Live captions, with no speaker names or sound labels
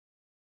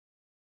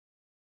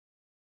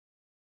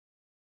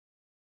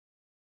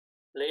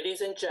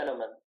Ladies and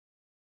gentlemen,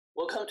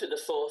 welcome to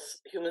the fourth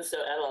Human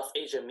Cell Atlas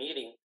Asia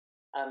meeting.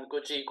 I'm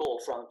Guoji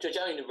Guo from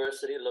Zhejiang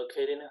University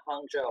located in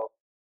Hangzhou.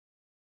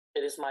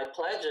 It is my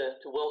pleasure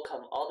to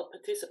welcome all the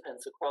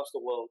participants across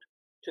the world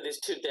to this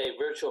two-day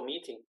virtual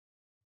meeting.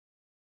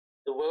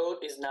 The world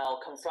is now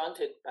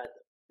confronted by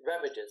the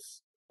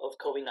ravages of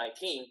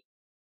COVID-19.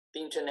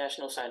 The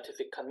international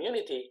scientific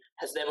community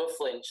has never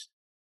flinched.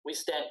 We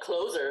stand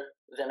closer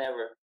than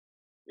ever.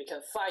 We can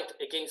fight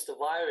against the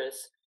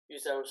virus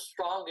with our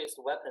strongest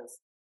weapons,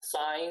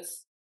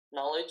 science,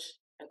 knowledge,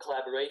 and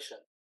collaboration.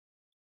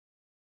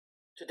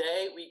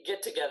 Today, we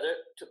get together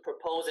to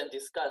propose and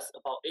discuss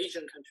about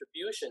Asian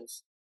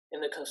contributions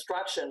in the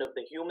construction of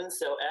the Human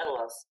Cell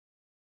Atlas.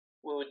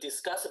 We will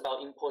discuss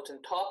about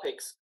important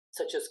topics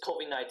such as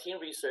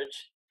COVID-19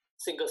 research,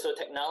 single-cell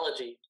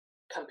technology,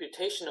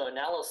 computational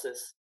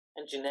analysis,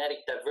 and genetic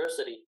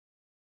diversity.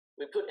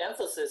 We put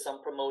emphasis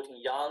on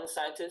promoting young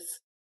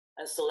scientists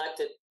and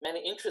selected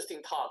many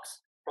interesting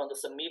talks from the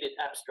submitted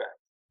abstract.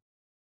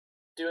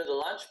 During the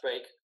lunch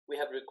break, we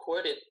have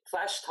recorded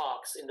flash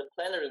talks in the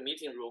plenary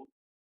meeting room.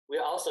 We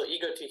are also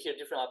eager to hear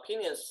different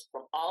opinions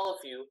from all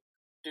of you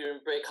during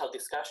breakout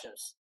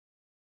discussions.